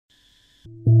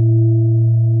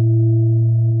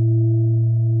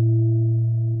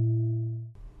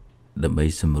ដើម្បី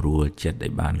សម្រួលចិត្តឲ្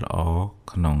យបានល្អ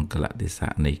ក្នុងកលៈទេ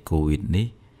សៈនៃកូវីដនេះ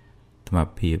អាត្មា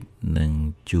ភាពនឹង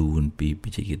ជូនពីប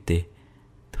ច្ចេកទេស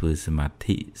ធ្វើសមា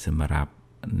ធិសម្រាប់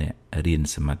អ្នករៀន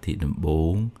សមាធិដំបូ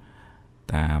ង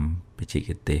តាមបច្ចេក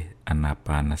ទេសអាណា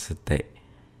បាណសតិ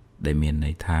ដែលមាន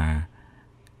ន័យថា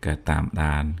ការតាម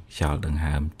ដានខ្យល់ដង្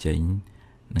ហើមចេញ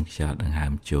និងខ្យល់ដង្ហើ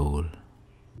មចូល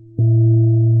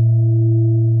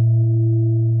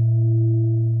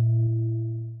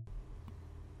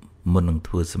មុននឹង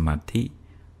ធ្វើសមាធិ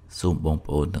សូមបង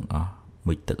ប្អូនទាំងអស់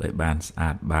មុជទឹកឲ្យបានស្អា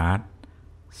តបាត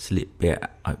ស្លៀកពាក់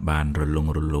ឲ្យបានរ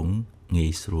លុងងា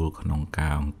យស្រួលក្នុងកា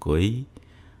រអង្គុយ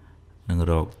និង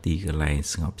រកទីកន្លែង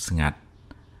ស្ងប់ស្ងាត់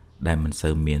ដែលមិនសូ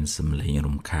វមានសំឡេង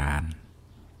រំខាន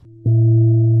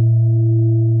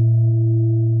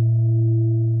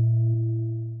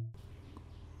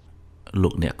លោ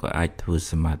កអ្នកក៏អាចធ្វើ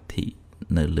សមាធិ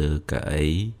នៅលើកៅអី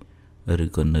ឬ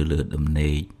ក៏នៅលើដំ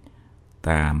ណេក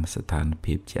តាមស្ថាន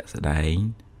ភាពជាក់ស្ដែង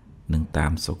និងតា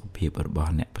មសុខភាពរប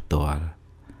ស់អ្នកផ្ទាល់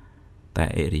តែ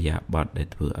ឥរិយាបថដែល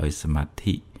ធ្វើឲ្យសមា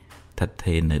ធិស្ថិតស្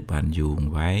ថេរនៅបានយូរអ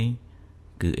ង្វែង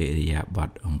គឺឥរិយាបថ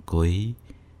អង្គុយ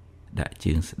ដាក់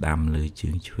ជើងស្ដាំលើជើ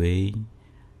ងឆ្វេង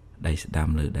ដៃស្ដាំ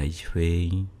លើដៃឆ្វេង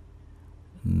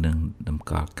និងតម្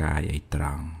កល់កាយឲ្យត្រ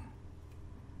ង់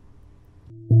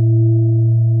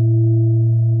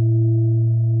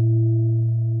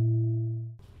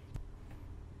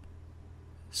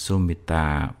សូមមេត្តា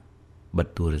បិទ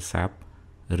ទូរស័ព្ទ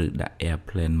ឬដាក់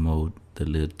Airplane Mode ទៅ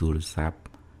លើទូរស័ព្ទ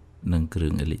និងគ្រឿ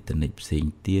ងអេឡិចត្រូនិកផ្សេង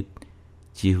ទៀត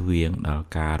ជៀសវាងដល់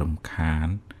ការរំខាន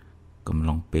កំ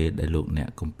ឡុងពេលដែលលោកអ្នក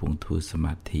កំពុងធ្វើស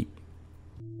មាធិ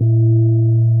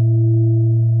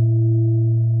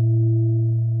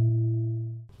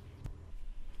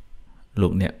លោ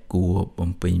កអ្នកគួរ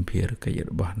បំពេញភារកិច្ច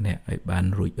របស់អ្នកឲ្យបាន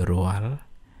រួចរាល់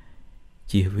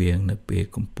ជៀសវាងនៅពេល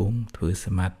កំពុងធ្វើស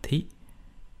មាធិ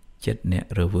ចិត្តអ្នក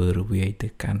រវើរវាយទៅ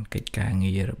កាន់កិច្ចការ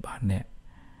ងាររបស់អ្នក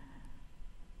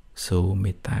សូម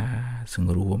មេត្តាស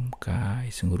ង្រួមកាយ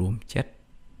សង្រួមចិត្ត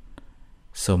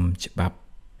សូមច្បាប់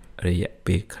រយៈ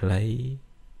ពេលខ្លី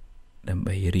ដើម្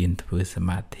បីរៀនធ្វើស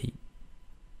មាធិ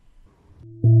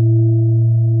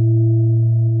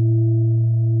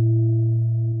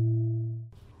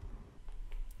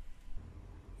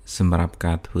សម្រាប់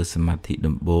ការធ្វើសមាធិ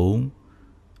ដំបូង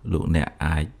លោកអ្នក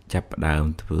អាចចាប់ផ្ដើម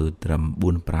ធ្វើត្រឹម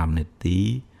 4-5 នាទី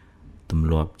ទម្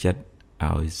លាប់ចិត្ត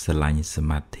ឲ្យស្រឡាញ់ស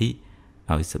មាធិ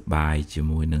ឲ្យសប្បាយជា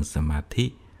មួយនឹងសមាធិ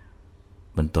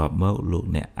បន្ទាប់មកលោក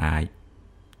អ្នកអាច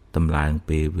តម្លើង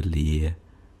ពេលវេលា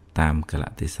តាមកលៈ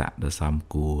ទេសៈដ៏សម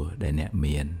គួរដែលអ្នក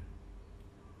មាន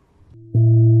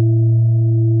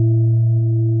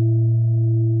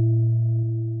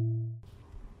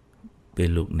ពេល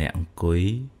លោកអ្នកអង្គុយ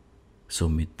សូម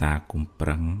មេត្តាកុំប្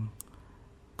រឹង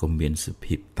កុំមានស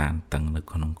ភាពតានតឹងនៅ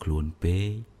ក្នុងខ្លួនពេ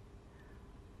ក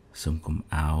សូមកុំ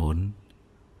អោន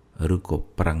ឬក៏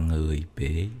ប្រឹងងើយ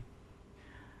ពេក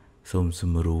សូមស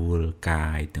ម្រួលកា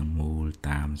យទាំងមូល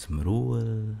តាមសម្រួល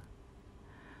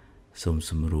សូម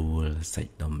សម្រួលសា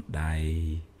ច់ដុំដៃ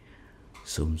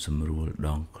សូមសម្រួលដ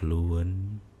ងខ្លួន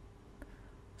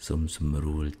សូមសម្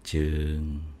រួលជើង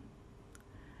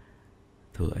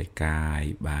ធ្វើឲ្យកាយ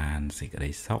បានសេចក្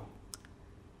តីសុខ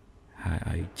ហើយ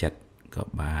ឲ្យចិត្តក៏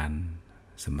បាន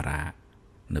សម្រាក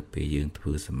នៅពេលយើងធ្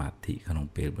វើសមាធិក្នុង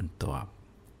ពេលបន្ទាប់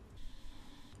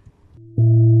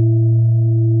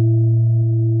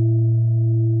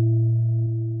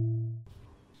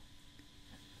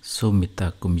សូមមេត្តា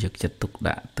កុំយកចិត្តទុក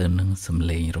ដាក់ទៅនឹងសំ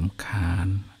ឡេងរំខាន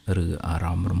ឬអារ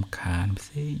ម្មណ៍រំខានផ្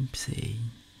សេង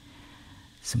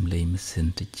សំឡេងម៉ាស៊ីន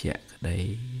ត្រជាក់ក្តី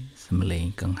សំឡេង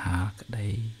កង្ហារក្តី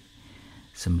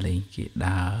សំឡេងគេ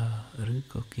ដើរឬ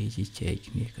ក៏គេជជែក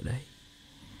គ្នាក្តី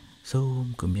សូម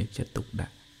កុំយកចិត្តទុកដា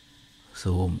ក់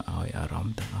សូមឲ្យអារម្ម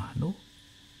ណ៍ទាំងអស់នោះ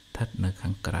ស្ថិតនៅខា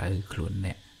ងក្រៅខ្លួន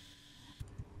អ្នក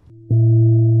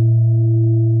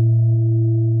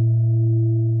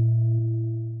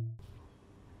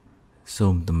សូ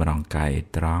មតម្រង់កាយឲ្យ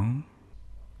ត្រង់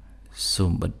សូ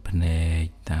មបិទភ្នែក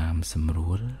តាមសម្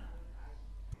រួល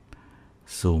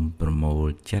សូមប្រមូល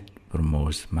ចិត្តប្រមូល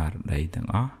ស្មារតីទាំង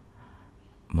អស់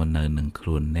មកនៅនឹងខ្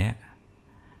លួនអ្នក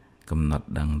កំណត់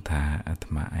ដឹងថាអាត្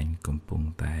មាអញកំពុង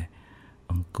តែ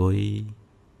អង្គុយ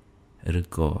ឬ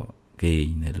ក៏គេង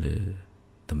នៅលើ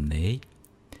ទំនេរ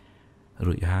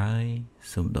រួចហើយ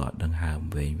សូមដកដង្ហើម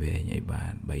វែងៗឲ្យបា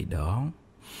ន3ដង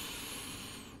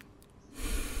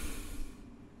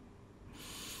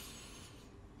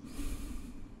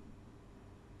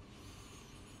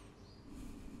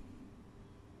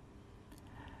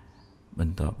ប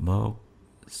ន្ទាប់មក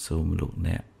សូមលោក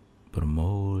អ្នកប្រ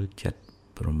មូលចិត្ត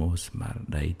ប្រមូលស្មារ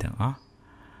តីទាំងអស់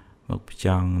មកផ្ច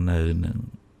ង់នៅនឹង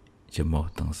ច្រមុះ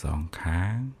ទាំងសងខា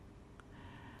ង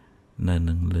នៅ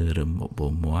នឹងលើរំបប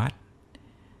មាត់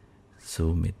សូ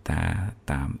មមេត្តា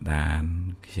តាមដាន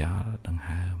ខ្យល់ដង្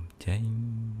ហើមចេញ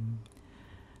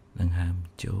ដង្ហើម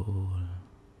ចូល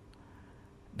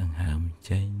ដង្ហើម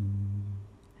ចេញ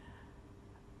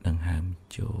ដង្ហើម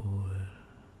ចូល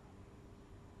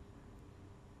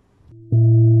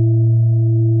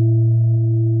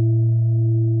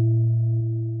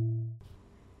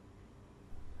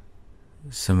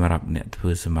សម្រាប់អ្នកធ្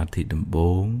វើសមាធិដំ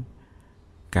បូង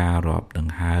ការរាប់ដ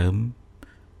ង្ហើម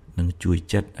នឹងជួយ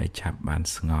ចិត្តឲ្យឆាប់បាន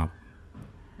ស្ងប់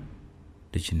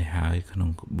ដូច្នេះហើយក្នុង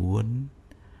ក្បួន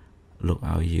លោក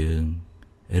ឲ្យយើង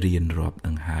រៀនរាប់ដ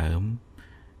ង្ហើម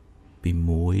ពី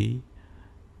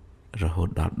1រហូត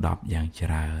ដល់10យ៉ាងច្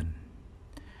រើន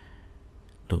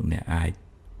លោកអ្នកអាច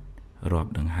រា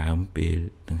ប់ដង្ហើមពេល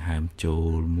ដង្ហើមចូ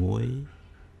ល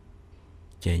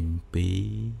1ចេញ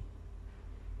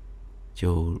2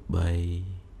ចូល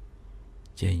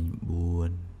3ចេញ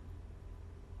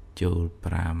4ចូល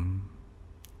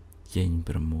5ចេញ6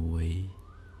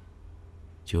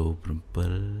ចូល7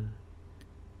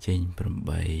ចេញ8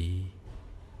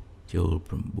ចូល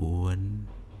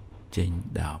9ចេញ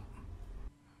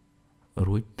10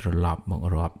រួចត្រឡប់មក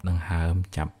រាប់ដង្ហើម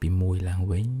ចាប់ពី1ឡើង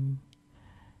វិញ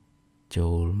ចូ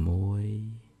ល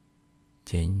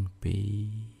1ចេញ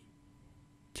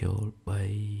2ចូល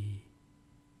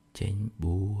3ចេញ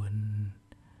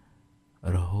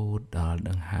4រហូតដល់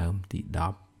ដង្ហើមទី10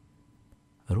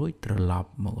រួចត្រឡ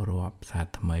ប់មករាប់សា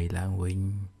ថ្មីឡើងវិញ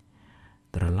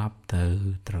ត្រឡប់ទៅ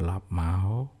ត្រឡប់មក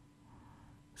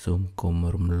សូមគុំ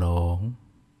រំលង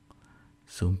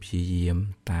សូមព្យាយាម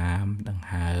តាមដង្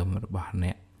ហើមរបស់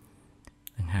អ្នក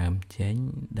ដង្ហើមចេញ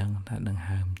ដឹងថាដង្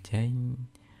ហើមចេញ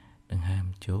ដង្ហើម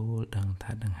ចូលដឹង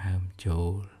ថាដង្ហើមចូ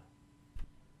ល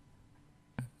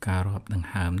ការរាប់ដង្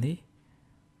ហើមនេះ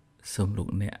សូមលោក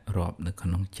អ្នករាប់នៅក្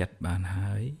នុងចិត្តបាន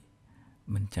ហើយ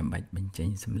មិនចាំបាច់បញ្ចេញ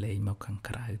សំឡេងមកខាង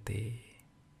ក្រៅទេ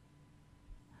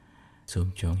សូម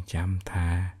ចងចាំថា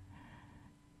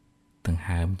ដង្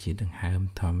ហើមជាដង្ហើម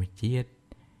ធម្មជាតិ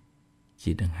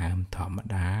ជាដង្ហើមធម្ម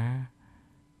តា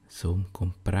សូមកុំ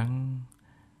ប្រឹង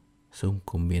សូម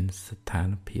កុំមានស្ថាន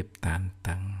ភាពតាន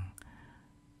តឹង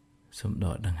សូមដ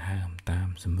កដង្ហើមតាម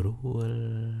សម្រួល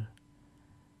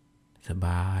ស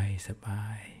បាយ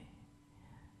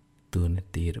តួនា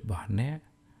ទីរបស់អ្នក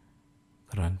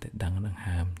គ្រាន់តែដឹងដង្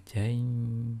ហើមចេញ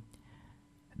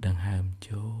ដង្ហើម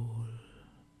ចូល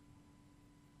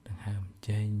ដង្ហើម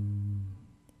ចេញ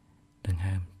ដង្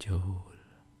ហើមចូល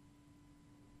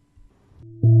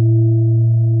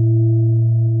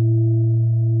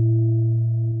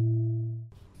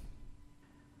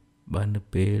បើនៅ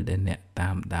ពេលដែលអ្នកតា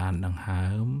មដានដង្ហើ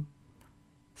ម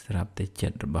ស្រាប់តែចិ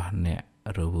ត្តរបស់អ្នក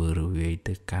រវើរវាយ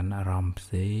ទៅកាន់អារម្មណ៍ផ្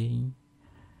សេង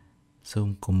សូម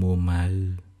កុំមួម៉ៅ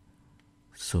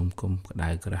សូមកុំក្តៅ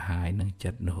ក្រហាយនឹងចិ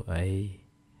ត្តនោះអី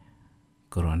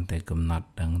គ្រាន់តែកំណត់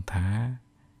ដឹងថា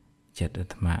ចិត្តអា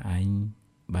ត្មាអញ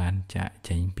បានចាក់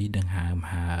ចេញពីដង្ហើម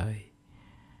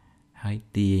ហើយ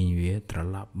ទាញវាត្រ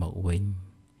ឡប់មកវិញ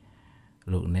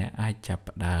លោកអ្នកអាចចាប់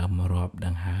ផ្ដើមរាប់ដ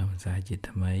ង្ហើមសាជា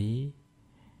ថ្មី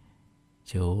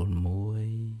ចូល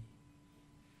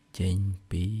1ចេញ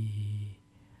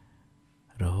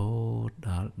2រហូតដ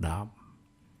ល់10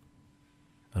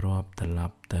រាប់ត្រឡ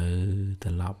ប់ទៅត្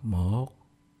រឡប់មក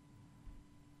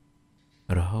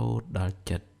រហូតដល់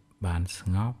ចិត្តបានស្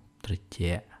ងប់ត្រ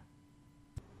ជាក់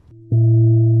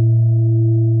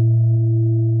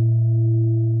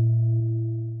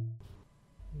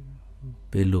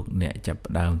ពេលលោកអ្នកចាប់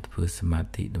ផ្ដើមធ្វើសមា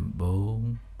ធិដំបូង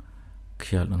ខ្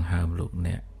យល់ដង្ហើមលោក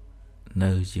អ្នក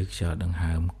នៅជាខ្យល់ដង្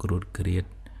ហើមគ្រួតគ្រាត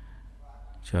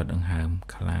ខ្យល់ដង្ហើម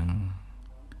ខ្លាំង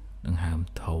ដង្ហើម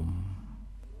ធំ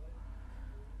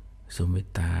សូមមេ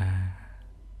ត្តា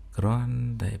គ្រាន់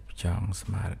តែផ្ចង់ស្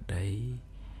មារតី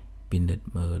ពិនិត្យ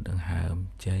មើលដង្ហើម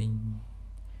ចេញ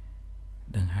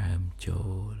ដង្ហើមចូ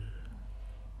ល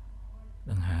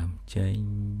ដង្ហើមចេញ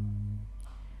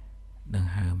ដ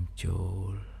ង្ហើមចូ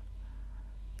ល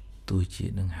ទោះជា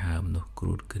ដង្ហើមនោះគ្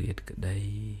រួតគ្រាតក្តី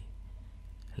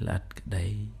ល្អិតក្តី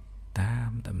តាម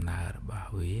ដំណើររបស់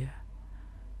វា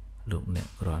លោកអ្នក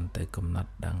គ្រាន់តែកំណ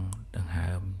ត់ដឹងដង្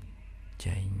ហើម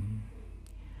ចេញ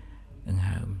ដង្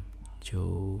ហើមចូ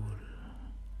ល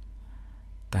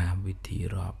តាមវិធី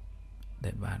រាប់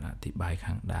ដែលបានអធិប្បាយ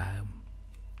ខាងដើម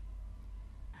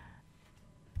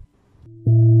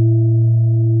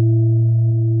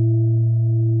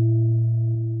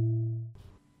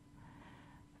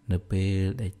នៅពេល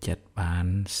ដែលចិត្តបាន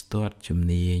ស្ទាត់ជំ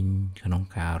នាញក្នុង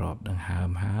ការរាប់ដង្ហើម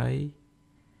ហើយ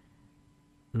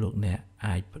លោកអ្នក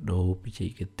អាចបដូរបច្ចេ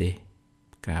កទេស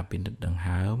ការពិនិត្យដង្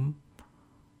ហើម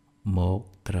មក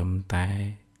ត្រឹមតែ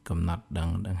កំណត់ដឹង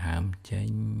ដង្ហើមចេញ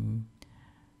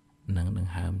និងដ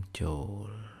ង្ហើមចូល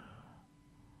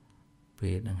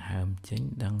ពេលដង្ហើមចេញ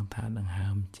ដឹងថាដង្ហើ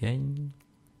មចេញ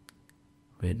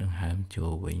ពេលដង្ហើមចូ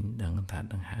លវិញដឹងថា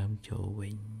ដង្ហើមចូលវិ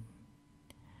ញ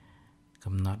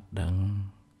កំណត់ដឹង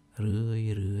រឿយ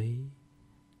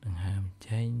ដង្ហើម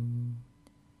ចេញ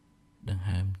ដង្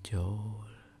ហើមចូល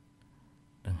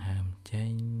ដង្ហើមចេ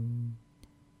ញ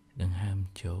ដង្ហើម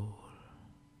ចូល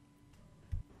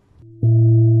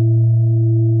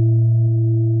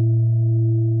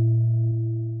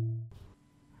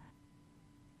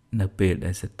នៅពេល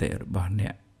ដែលសតិរបស់អ្ន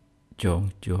កចង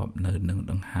ជាប់នៅនឹង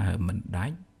ដង្ហើមមិនដា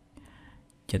ច់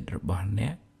ចិត្តរបស់អ្ន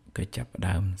កក៏ចាប់ផ្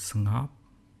ដើមស្ងប់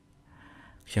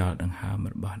ខ្យល់ដង្ហើម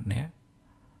របស់អ្នក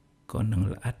ក៏នឹង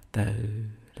ល្អិតទៅ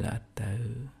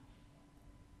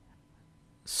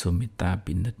សូមមេត្តា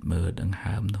ពិនិត្យមើលដង្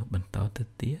ហើមនោះបន្តទៅ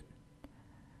ទៀត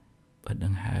បើដ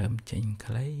ង្ហើមចេញ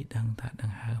ខ្លីដឹងថាដ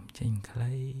ង្ហើមចេញខ្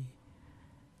លី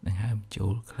ដង្ហើមចូ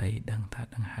លខ្លីដឹងថា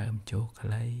ដង្ហើមចូលខ្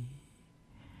លី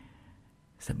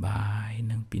សបាយ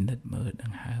នឹងពិនិត្យមើលដ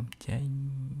ង្ហើមចេញ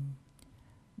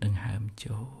ដង្ហើម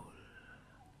ចូល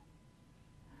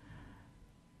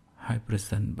ហើយប្រ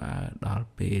សិនបើដល់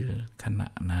ពេលខណៈ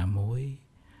ណាមួយ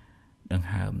ដង្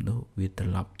ហើមនោះវាត្រ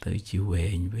ឡប់ទៅជាវែ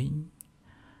ងវិញ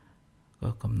ក៏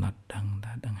កំណត់ដឹង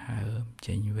ថាដង្ហើម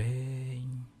ចេញវែង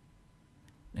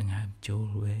ដង្ហើមចូល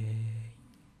វែង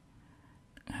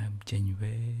ដង្ហើមចេញ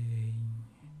វែង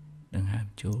ដង្ហើម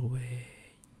ចូលវែង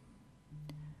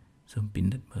សូមពិ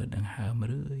និត្យមើលដង្ហើម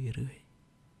រឿយ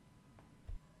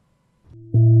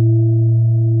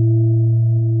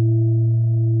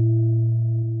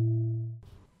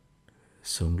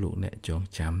សូមលោកអ្នកចង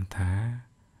ចាំថា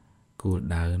គោល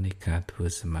ដៅនៃការធ្វើ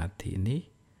សមាធិនេះ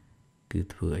គឺ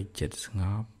ធ្វើឲ្យចិត្តស្ង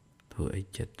ប់ធ្វើឲ្យ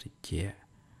ចិត្តត្រជាក់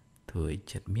ធ្វើឲ្យ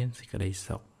ចិត្តមានសេចក្តី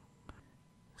សុខ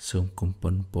សូមគុំ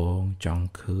ប៉ុនពងចង់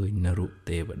ឃើញនរុ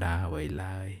ទេវតាអ្វី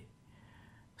ឡើយ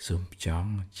សូមច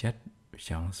ង់ចិត្ត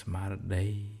ចង់ស្មារតី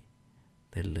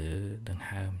ទៅលើដង្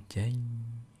ហើមចេញ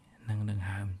និងដង្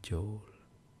ហើមចូល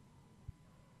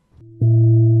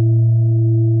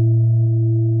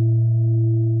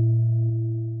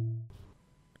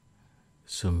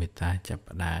សូមមេត្តាចាប់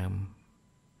ផ្ដើម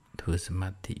ធ្វើសមា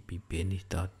ធិពីពេលនេះ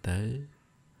តទៅ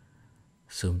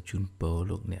សូមជូនពរ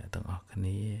លោកអ្នកទាំងអស់គ្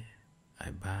នាឲ្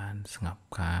យបានស្ងប់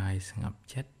កាយស្ងប់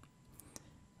ចិត្ត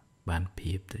បាន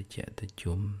ភាពត្រជាក់ត្រ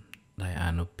ជុំដោយ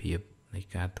អានុភាពនៃ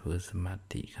ការធ្វើសមា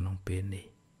ធិក្នុងពេលនេះ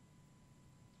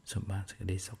សូមបានសេចក្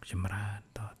តីសុខចម្រើន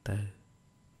តទៅ